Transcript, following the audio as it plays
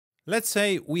Let's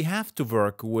say we have to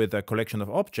work with a collection of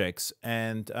objects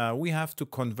and we have to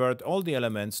convert all the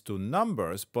elements to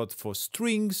numbers, but for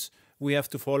strings we have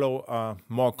to follow a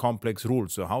more complex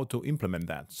rules. So how to implement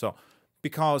that? So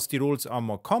because the rules are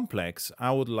more complex,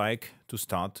 I would like to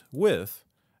start with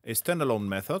a standalone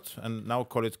method and now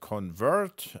call it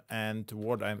convert, and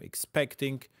what I'm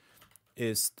expecting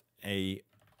is a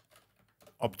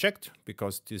object,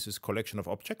 because this is collection of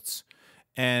objects.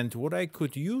 And what I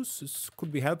could use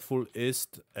could be helpful is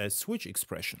a switch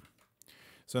expression.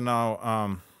 So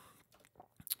now,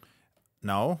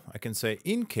 now I can say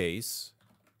in case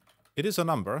it is a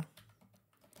number,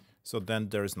 so then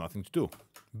there is nothing to do.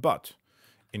 But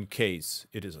in case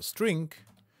it is a string,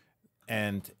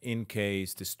 and in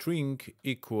case the string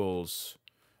equals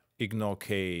ignore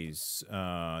case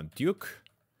Duke,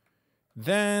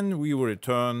 then we will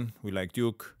return, we like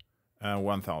Duke,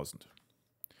 1000.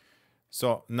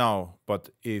 So now, but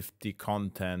if the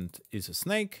content is a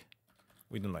snake,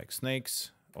 we don't like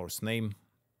snakes, or sname,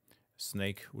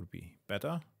 snake would be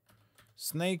better,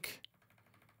 snake,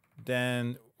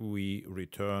 then we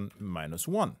return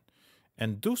 -1.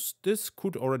 And this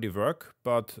could already work,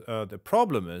 but the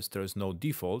problem is there is no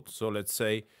default. So let's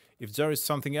say if there is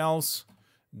something else,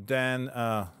 then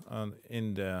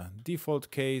in the default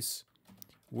case,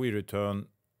 we return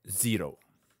 0.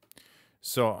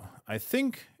 So I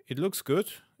think it looks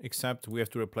good, except we have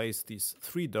to replace these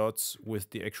 3 dots with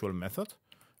the actual method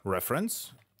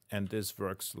reference. And this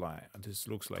works like, this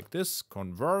looks like this,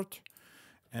 convert,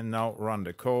 and now run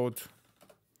the code,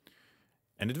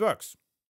 and it works.